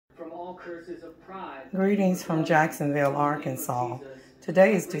Greetings from Jacksonville, Arkansas.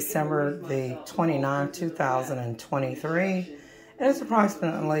 Today is December the 29th, 2023. It is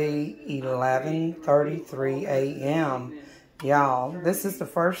approximately 11:33 a.m. Y'all, this is the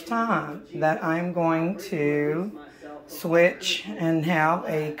first time that I'm going to switch and have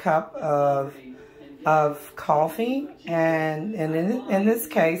a cup of coffee, and in this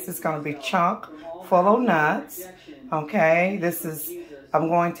case it's going to be chock full of nuts. Okay, I'm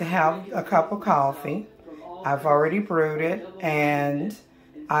going to have a cup of coffee. I've already brewed it, and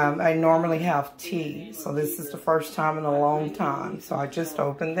I normally have tea, so this is the first time in a long time. So I just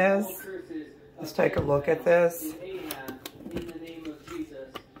opened this. Let's take a look at this.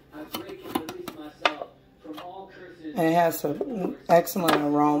 And it has an excellent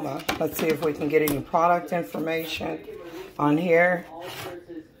aroma. Let's see if we can get any product information on here.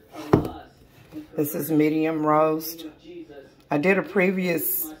 This is medium roast. I did a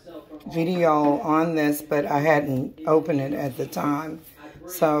previous video on this, but I hadn't opened it at the time.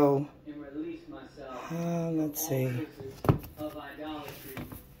 So, let's see.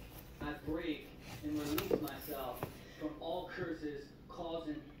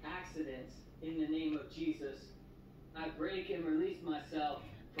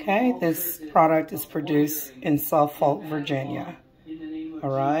 Okay, this product is produced in Suffolk, Virginia. All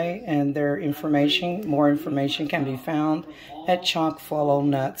right, and more information can be found at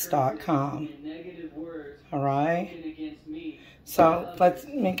chockfullofnuts.com. All right, so let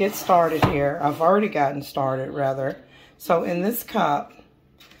me get started here. I've already gotten started, rather. So in this cup,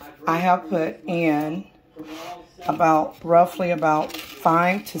 I have put in roughly about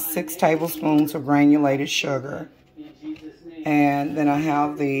 5 to 6 tablespoons of granulated sugar. And then I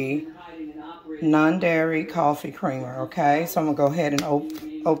have the non-dairy coffee creamer, okay? So I'm going to go ahead and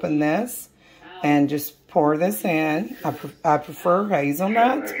open this and just pour this in. I prefer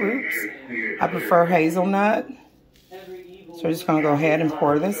hazelnuts. Oops. I prefer hazelnut. So I'm just going to go ahead and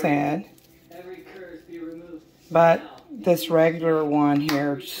pour this in. But this regular one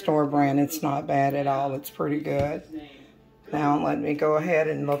here, store brand, it's not bad at all. It's pretty good. Now let me go ahead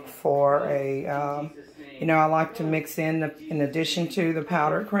and look for a, I like to mix in addition to the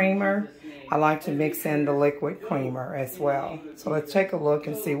powdered creamer, I like to mix in the liquid creamer as well. So let's take a look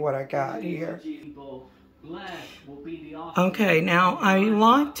and see what I got here. Okay, now I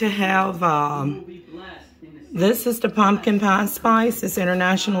like to have, this is the pumpkin pie spice. It's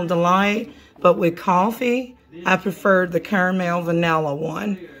International Delight, but with coffee, I prefer the caramel vanilla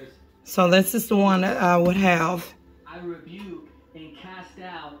one. So this is the one that I would have. I rebuke and cast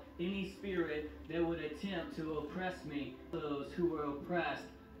out any spirit that would attempt to oppress me, those who were oppressed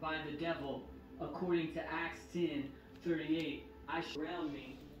by the devil, according to Acts 10:38. I surround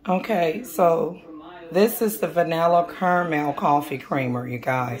me. Okay, so this is the vanilla caramel coffee creamer, you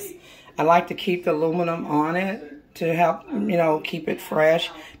guys. I like to keep the aluminum on it to help, keep it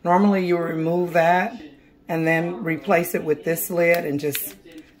fresh. Normally you remove that and then replace it with this lid and just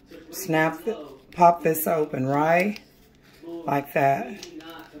pop this open, right? Like that.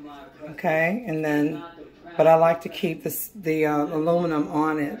 Okay, and then, but I like to keep the aluminum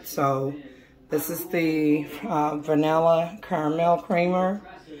on it. So this is the vanilla caramel creamer,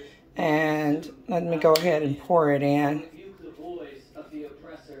 and let me go ahead and pour it in.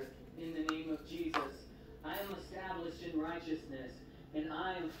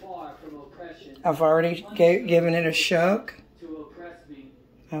 I've already given it a shook.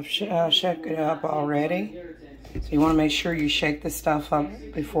 I've shook it up already. So you want to make sure you shake this stuff up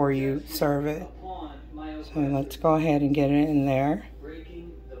before you serve it. So let's go ahead and get it in there.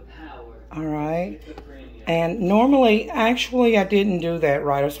 All right. And normally, actually, I didn't do that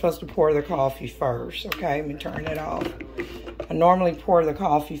right. I was supposed to pour the coffee first. Okay, let me turn it off. I normally pour the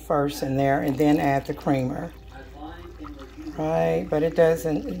coffee first in there and then add the creamer. Right, but it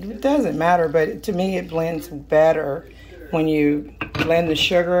doesn't matter. But to me, it blends better when you blend the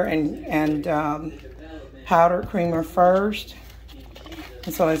sugar and powdered creamer first.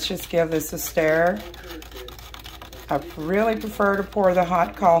 And so let's just give this a stir. I really prefer to pour the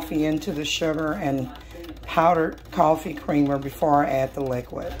hot coffee into the sugar and powdered coffee creamer before I add the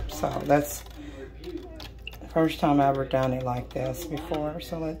liquid. So that's the first time I've ever done it like this before.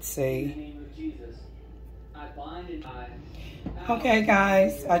 So let's see. Okay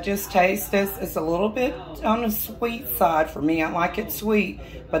guys, I just taste this. It's a little bit on the sweet side for me. I like it sweet,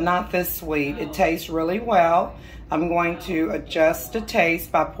 but not this sweet. It tastes really well. I'm going to adjust the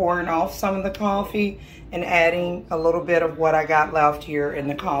taste by pouring off some of the coffee and adding a little bit of what I got left here in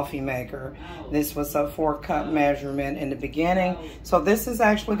the coffee maker. This was a 4-cup measurement in the beginning. So this is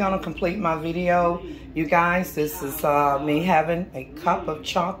actually going to complete my video. You guys, this is me having a cup of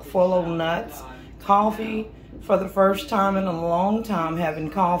chock full of nuts coffee for the first time in a long time, having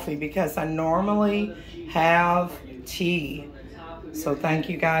coffee, because I normally have tea. So thank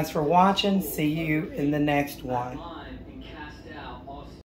you guys for watching. See you in the next one.